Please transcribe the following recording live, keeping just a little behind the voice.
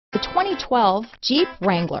The 2012 Jeep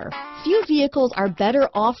Wrangler. Few vehicles are better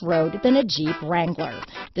off-road than a Jeep Wrangler.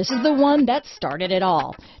 This is the one that started it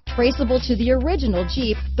all. Traceable to the original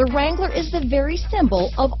Jeep, the Wrangler is the very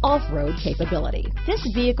symbol of off-road capability. This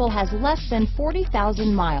vehicle has less than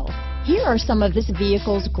 40,000 miles. Here are some of this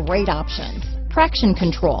vehicle's great options: traction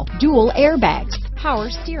control, dual airbags, power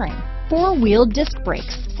steering, four-wheel disc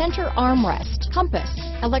brakes, center armrest, compass,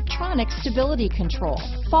 electronic stability control,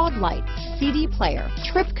 fog lights, CD player,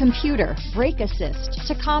 trip computer, brake assist,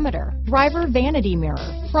 tachometer, driver vanity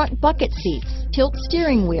mirror, front bucket seats, tilt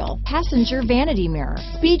steering wheel, passenger vanity mirror,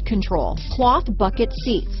 speed control, cloth bucket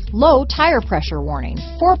seats, low tire pressure warning,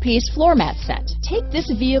 4-piece floor mat set. Take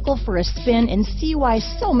this vehicle for a spin and see why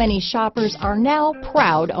so many shoppers are now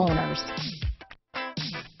proud owners.